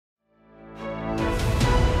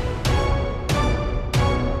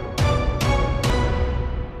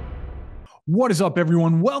What is up,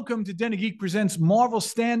 everyone? Welcome to Den of Geek Presents Marvel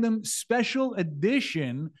Standom Special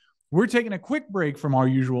Edition. We're taking a quick break from our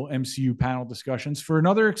usual MCU panel discussions for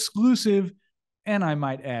another exclusive, and I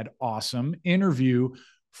might add, awesome interview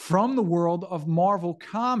from the world of Marvel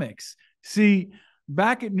Comics. See,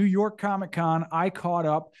 back at New York Comic Con, I caught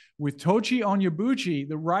up with Tochi Onyebuchi,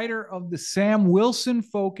 the writer of the Sam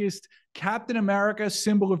Wilson-focused Captain America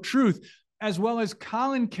Symbol of Truth, as well as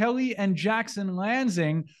Colin Kelly and Jackson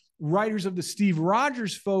Lansing, writers of the Steve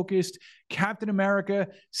Rogers focused Captain America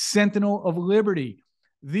Sentinel of Liberty.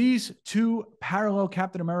 These two parallel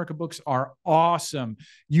Captain America books are awesome.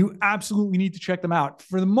 You absolutely need to check them out.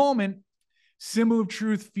 For the moment, Symbol of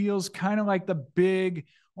Truth feels kind of like the big,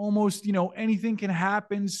 almost, anything can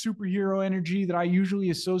happen superhero energy that I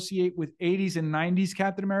usually associate with 80s and 90s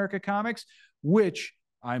Captain America comics, which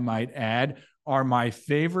I might add are my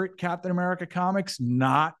favorite Captain America comics,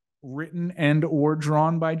 not written and or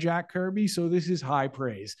drawn by Jack Kirby. So this is high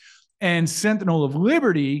praise. And Sentinel of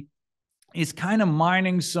Liberty is kind of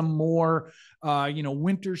mining some more,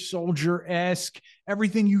 Winter Soldier-esque,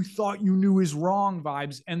 everything you thought you knew is wrong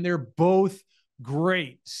vibes. And they're both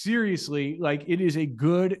great. Seriously, like, it is a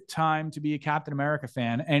good time to be a Captain America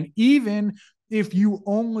fan. And even if you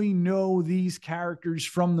only know these characters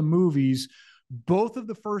from the movies, both of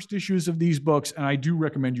the first issues of these books, and I do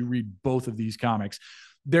recommend you read both of these comics,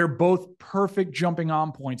 they're both perfect jumping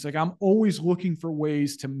on points. Like, I'm always looking for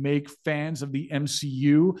ways to make fans of the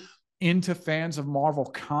MCU into fans of Marvel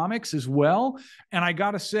Comics as well. And I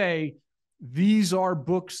got to say, these are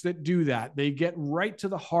books that do that. They get right to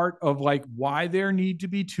the heart of like why there need to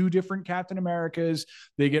be two different Captain Americas.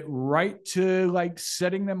 They get right to like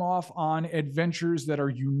setting them off on adventures that are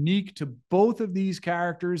unique to both of these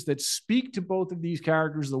characters, that speak to both of these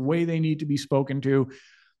characters the way they need to be spoken to.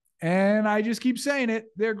 And I just keep saying it,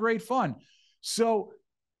 they're great fun. So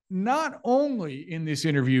not only in this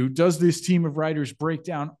interview does this team of writers break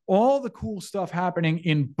down all the cool stuff happening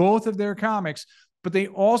in both of their comics, but they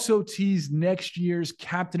also tease next year's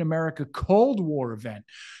Captain America Cold War event.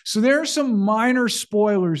 So there are some minor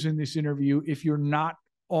spoilers in this interview if you're not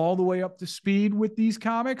all the way up to speed with these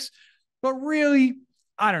comics. But really,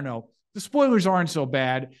 I don't know. The spoilers aren't so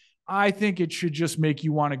bad. I think it should just make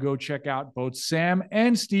you want to go check out both Sam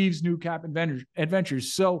and Steve's new Cap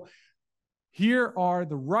adventures. So here are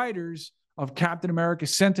the writers of Captain America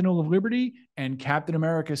Sentinel of Liberty and Captain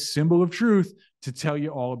America Symbol of Truth to tell you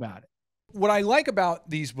all about it. What I like about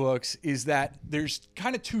these books is that there's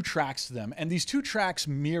kind of two tracks to them, and these two tracks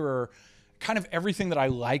mirror kind of everything that I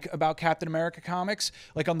like about Captain America comics.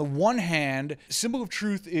 Like, on the one hand, Symbol of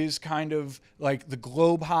Truth is kind of like the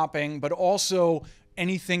globe hopping, but also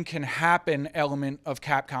anything can happen element of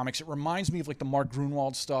Cap comics. It reminds me of like the Mark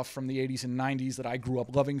Gruenwald stuff from the 80s and 90s that I grew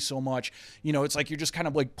up loving so much. It's like you're just kind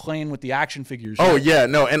of like playing with the action figures. Oh, yeah,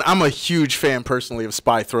 no, and I'm a huge fan personally of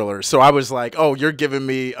spy thrillers. So I was like, oh, you're giving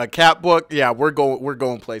me a Cap book? Yeah, we're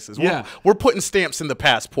going places. Yeah. We're putting stamps in the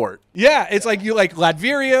passport. Yeah, it's like you like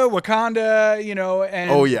Latveria, Wakanda, and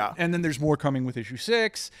oh yeah, and then there's more coming with issue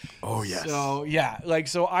 6. Oh yes. So yeah,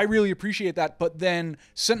 so I really appreciate that. But then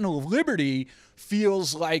Sentinel of Liberty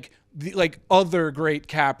feels like the other great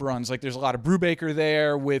Cap runs. Like, there's a lot of Brubaker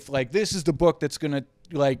there with like, this is the book that's gonna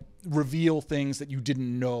like reveal things that you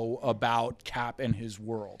didn't know about Cap and his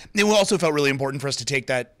world. It also felt really important for us to take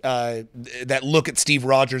that that look at Steve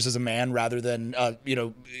Rogers as a man rather than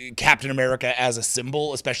Captain America as a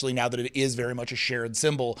symbol, especially now that it is very much a shared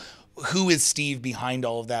symbol. Who is Steve behind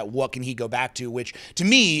all of that? What can he go back to? Which, to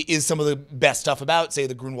me, is some of the best stuff about, say,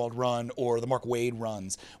 the Grunwald run or the Mark Waid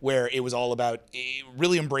runs, where it was all about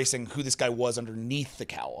really embracing who this guy was underneath the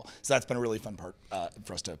cowl. So that's been a really fun part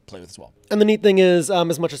for us to play with as well. And the neat thing is,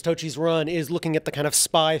 as much as Tochi's run is looking at the kind of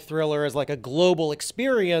spy thriller as like a global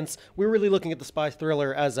experience, we're really looking at the spy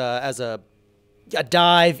thriller as a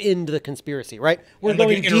dive into the conspiracy, right? We're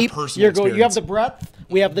going deep. You have the breadth,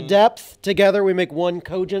 we have the depth. Together, we make one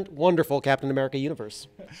cogent, wonderful Captain America universe.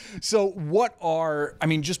 So, what are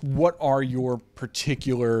your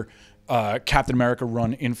particular Captain America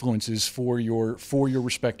run influences for your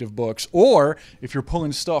respective books? Or if you're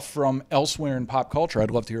pulling stuff from elsewhere in pop culture,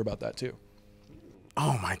 I'd love to hear about that too.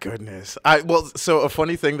 Oh my goodness. So a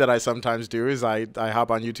funny thing that I sometimes do is I hop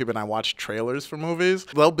on YouTube and I watch trailers for movies.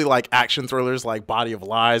 There'll be like action thrillers like Body of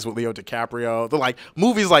Lies with Leo DiCaprio. They're like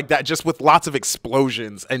movies like that, just with lots of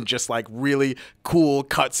explosions and just like really cool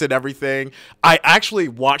cuts and everything. I actually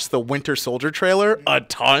watched the Winter Soldier trailer a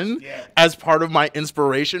ton as part of my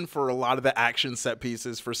inspiration for a lot of the action set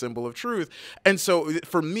pieces for Symbol of Truth. And so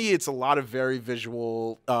for me, it's a lot of very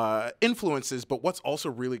visual influences. But what's also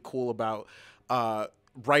really cool about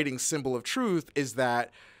writing Symbol of Truth is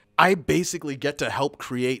that I basically get to help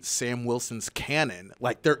create Sam Wilson's canon.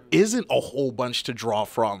 Like, there isn't a whole bunch to draw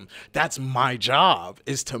from. That's my job,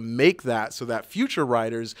 is to make that so that future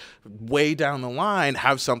writers way down the line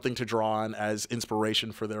have something to draw on as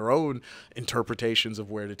inspiration for their own interpretations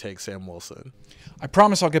of where to take Sam Wilson. I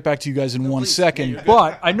promise I'll get back to you guys in 1 second,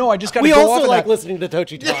 but I know I just got to We go also off like of that. listening to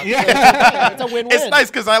Tochi talk. Yeah. It's a win-win. It's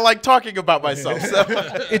nice because I like talking about myself. So.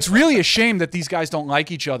 It's really a shame that these guys don't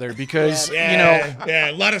like each other because,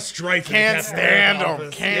 a lot of strife. Can't stand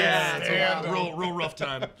them. Can't stand them. Real rough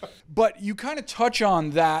time. But you kind of touch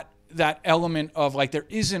on that element of like there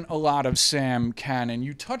isn't a lot of Sam canon.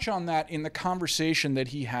 You touch on that in the conversation that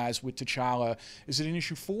he has with T'Challa. Is it in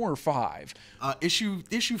issue 4 or 5? Issue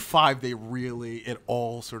 5, it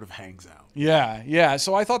all sort of hangs out. Yeah.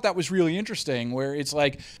 So I thought that was really interesting, where it's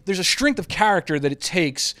like there's a strength of character that it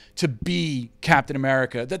takes to be Captain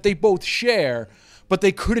America that they both share, but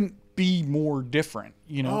they couldn't be more different,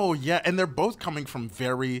 you know? Oh, yeah. And they're both coming from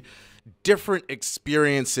very different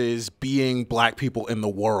experiences being black people in the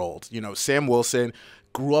world. You know, Sam Wilson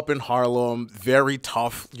grew up in Harlem, very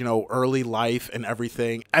tough, you know, early life and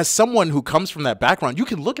everything. As someone who comes from that background, you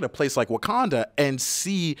can look at a place like Wakanda and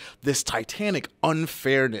see this titanic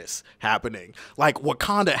unfairness happening. Like,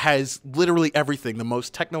 Wakanda has literally everything, the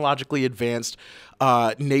most technologically advanced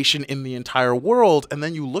nation in the entire world. And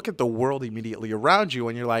then you look at the world immediately around you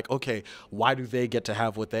and you're like, okay, why do they get to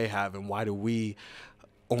have what they have? And why do we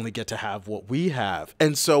only get to have what we have?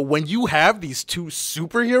 And so when you have these two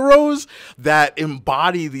superheroes that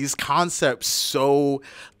embody these concepts so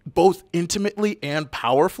both intimately and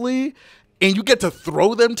powerfully, and you get to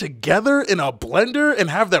throw them together in a blender and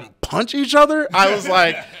have them punch each other, I was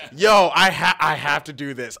like, yo, I have to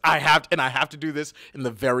do this. I have to do this in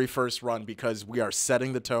the very first run because we are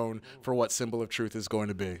setting the tone for what Symbol of Truth is going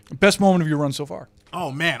to be. Best moment of your run so far? Oh,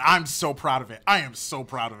 man, I'm so proud of it. I am so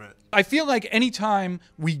proud of it. I feel like anytime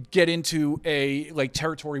we get into a like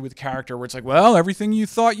territory with a character where it's like, well, everything you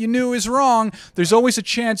thought you knew is wrong, there's always a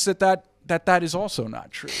chance that is also not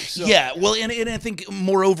true. So. Yeah, well, and I think,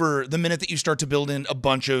 moreover, the minute that you start to build in a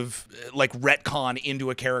bunch of, like, retcon into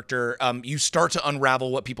a character, you start to unravel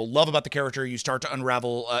what people love about the character, you start to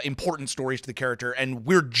unravel important stories to the character, and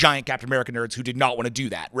we're giant Captain America nerds who did not want to do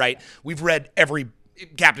that, right? We've read every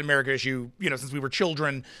Captain America issue, you know, since we were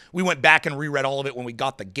children. We went back and reread all of it when we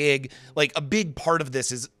got the gig. Like, a big part of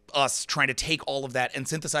this is us trying to take all of that and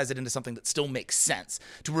synthesize it into something that still makes sense,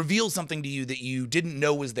 to reveal something to you that you didn't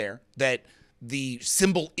know was there, that the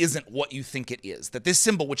symbol isn't what you think it is, that this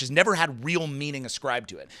symbol, which has never had real meaning ascribed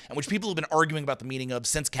to it, and which people have been arguing about the meaning of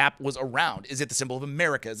since Cap was around. Is it the symbol of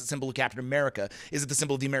America? Is it the symbol of Captain America? Is it the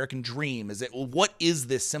symbol of the American dream? What is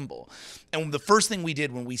this symbol? And the first thing we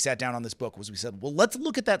did when we sat down on this book was we said, well, let's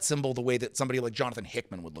look at that symbol the way that somebody like Jonathan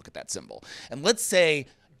Hickman would look at that symbol. And let's say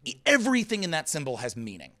everything in that symbol has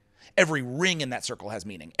meaning. Every ring in that circle has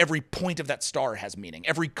meaning. Every point of that star has meaning.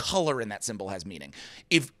 Every color in that symbol has meaning.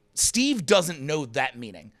 If Steve doesn't know that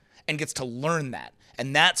meaning and gets to learn that,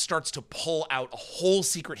 and that starts to pull out a whole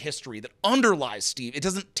secret history that underlies Steve. It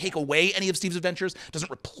doesn't take away any of Steve's adventures,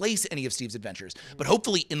 doesn't replace any of Steve's adventures, but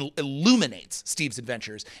hopefully illuminates Steve's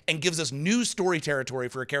adventures and gives us new story territory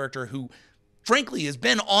for a character who, frankly, has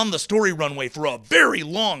been on the story runway for a very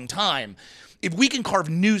long time. If we can carve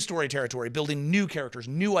new story territory, building new characters,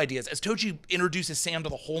 new ideas, as Tochi introduces Sam to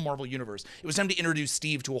the whole Marvel universe, it was time to introduce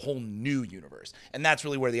Steve to a whole new universe. And that's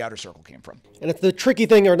really where the Outer Circle came from. And it's the tricky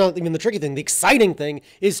thing, or not even the tricky thing, the exciting thing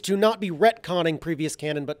is to not be retconning previous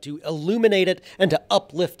canon, but to illuminate it and to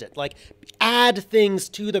uplift it. Like, add things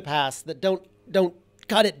to the past that don't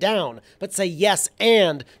cut it down, but say yes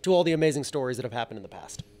and to all the amazing stories that have happened in the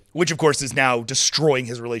past. Which, of course, is now destroying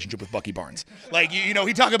his relationship with Bucky Barnes. Like, you know,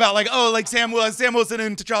 he talk about, like, oh, like Sam Wilson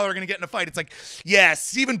and T'Challa are going to get in a fight. It's like, yeah,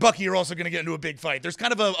 Steve and Bucky are also going to get into a big fight. There's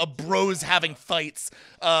kind of a bros having fights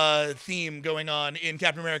theme going on in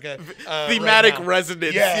Captain America. Thematic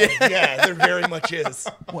resonance. Yeah, there very much is.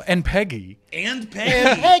 Well, and Peggy. And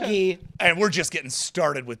Peggy. Peggy. And we're just getting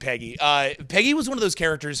started with Peggy. Peggy was one of those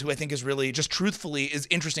characters who I think is really, just truthfully, is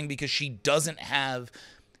interesting because she doesn't have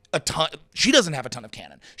a ton of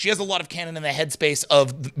canon. She has a lot of canon in the headspace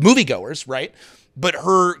of moviegoers, right? But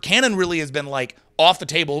her canon really has been like off the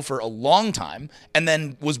table for a long time and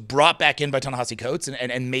then was brought back in by Ta-Nehisi Coates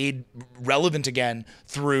and made relevant again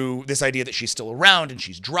through this idea that she's still around and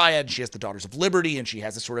she's Dryad, she has the Daughters of Liberty, and she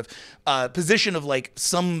has this sort of position of like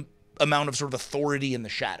some amount of sort of authority in the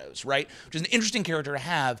shadows, right? Which is an interesting character to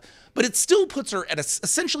have, but it still puts her at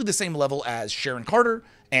essentially the same level as Sharon Carter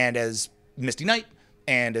and as Misty Knight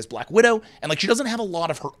and as Black Widow, and like she doesn't have a lot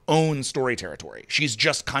of her own story territory. She's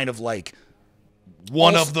just kind of like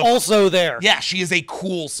also there. Yeah, she is a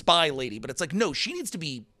cool spy lady, but it's like, no, she needs to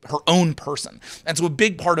be her own person. And so a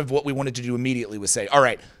big part of what we wanted to do immediately was say, all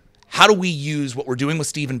right, how do we use what we're doing with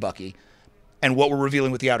Steve and Bucky and what we're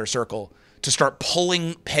revealing with the Outer Circle to start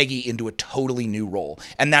pulling Peggy into a totally new role?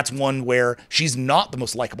 And that's one where she's not the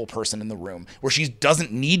most likable person in the room, where she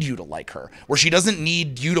doesn't need you to like her, where she doesn't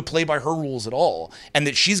need you to play by her rules at all, and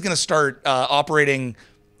that she's going to start operating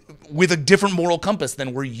with a different moral compass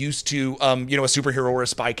than we're used to, a superhero or a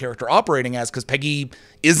spy character operating as, because Peggy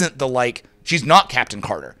isn't she's not Captain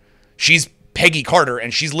Carter. She's Peggy Carter,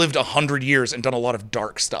 and she's lived 100 years and done a lot of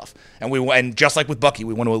dark stuff. And just like with Bucky,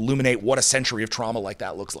 we want to illuminate what a century of trauma like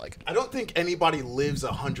that looks like. I don't think anybody lives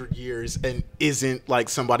 100 years and isn't like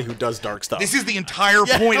somebody who does dark stuff. This is the entire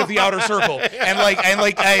point of the Outer Circle.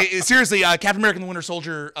 Seriously, Captain America and the Winter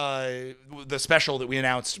Soldier, the special that we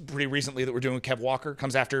announced pretty recently that we're doing with Kev Walker,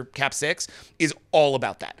 comes after Cap 6, is all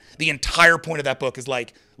about that. The entire point of that book is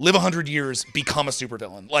like, live 100 years, become a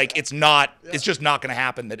supervillain. Like, it's just not going to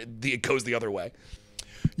happen that it goes the other way.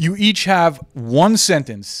 You each have one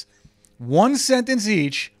sentence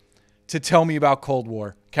each to tell me about Cold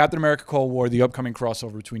War. Captain America Cold War, the upcoming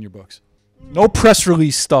crossover between your books. No press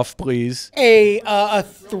release stuff, please. A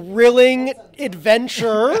thrilling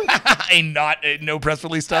adventure. No press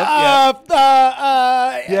release stuff?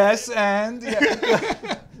 Yes, and...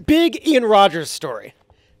 Yeah. Big Ian Rogers story.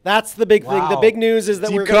 That's the big thing. The big news is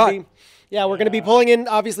that we're going to be pulling in.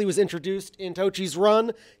 Obviously, was introduced in Tochi's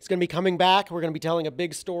run. He's going to be coming back. We're going to be telling a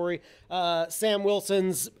big story. Sam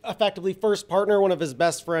Wilson's effectively first partner, one of his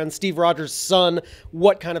best friends, Steve Rogers' son.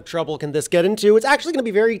 What kind of trouble can this get into? It's actually going to be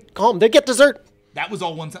very calm. They get dessert. That was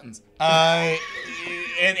all one sentence. And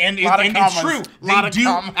it's true. They do.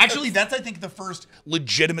 Actually, that's, I think, the first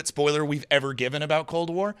legitimate spoiler we've ever given about Cold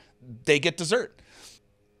War. They get dessert.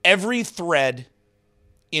 Every thread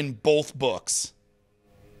in both books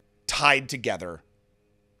tied together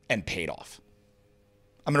and paid off.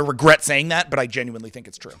 I'm going to regret saying that, but I genuinely think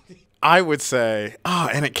it's true. I would say,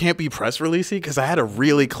 and it can't be press releasey, because I had a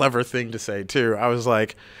really clever thing to say too. I was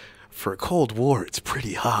like, for Cold War, it's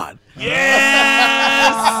pretty hot.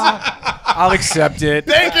 Yes! I'll accept it.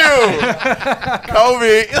 Thank you,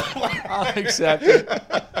 Kobe. I'll accept it.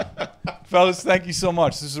 Fellas, thank you so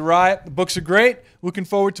much. This is a riot. The books are great. Looking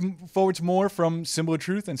forward to more from Symbol of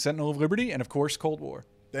Truth and Sentinel of Liberty, and of course, Cold War.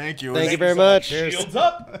 Thank you. Thank you very much. Shields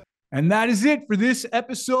up. And that is it for this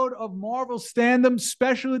episode of Marvel Standom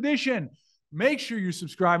Special Edition. Make sure you're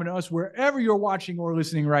subscribing to us wherever you're watching or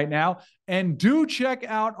listening right now. And do check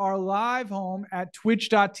out our live home at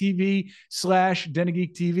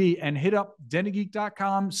twitch.tv/DenaGeekTV and hit up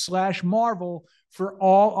denageek.com/Marvel for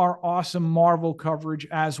all our awesome Marvel coverage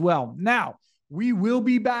as well. Now, we will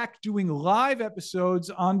be back doing live episodes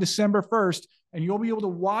on December 1st, and you'll be able to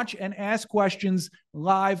watch and ask questions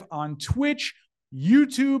live on Twitch,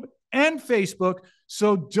 YouTube, and Facebook.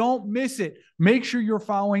 So don't miss it. Make sure you're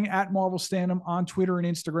following at Marvel Standom on Twitter and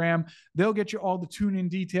Instagram. They'll get you all the tune-in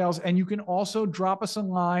details. And you can also drop us a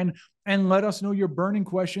line and let us know your burning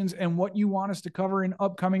questions and what you want us to cover in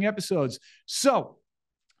upcoming episodes. So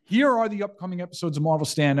here are the upcoming episodes of Marvel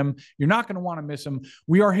Standom. You're not going to want to miss them.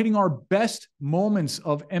 We are hitting our best moments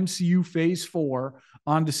of MCU Phase 4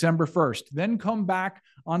 on December 1st. Then come back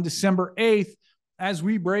on December 8th as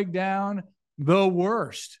we break down the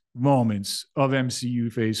worst moments of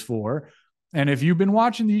MCU Phase 4. And if you've been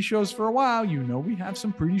watching these shows for a while, you know we have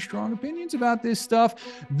some pretty strong opinions about this stuff.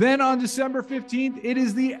 Then on December 15th, it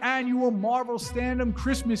is the annual Marvel Standom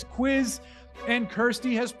Christmas Quiz. And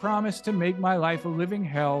Kirsty has promised to make my life a living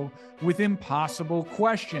hell with impossible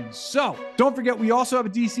questions. So don't forget, we also have a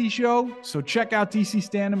DC show. So check out DC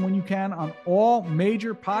Standom when you can on all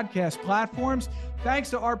major podcast platforms.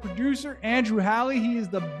 Thanks to our producer, Andrew Halley. He is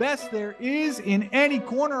the best there is in any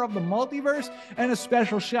corner of the multiverse. And a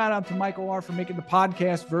special shout out to Michael R. for making the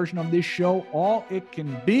podcast version of this show all it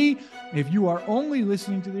can be. If you are only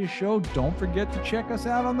listening to this show, don't forget to check us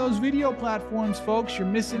out on those video platforms, folks. You're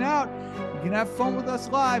missing out. You can have fun with us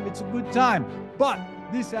live. It's a good time. But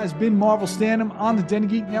this has been Marvel Standom on the Den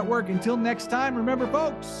of Geek Network. Until next time, remember,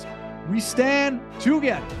 folks, we stand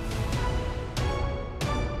together.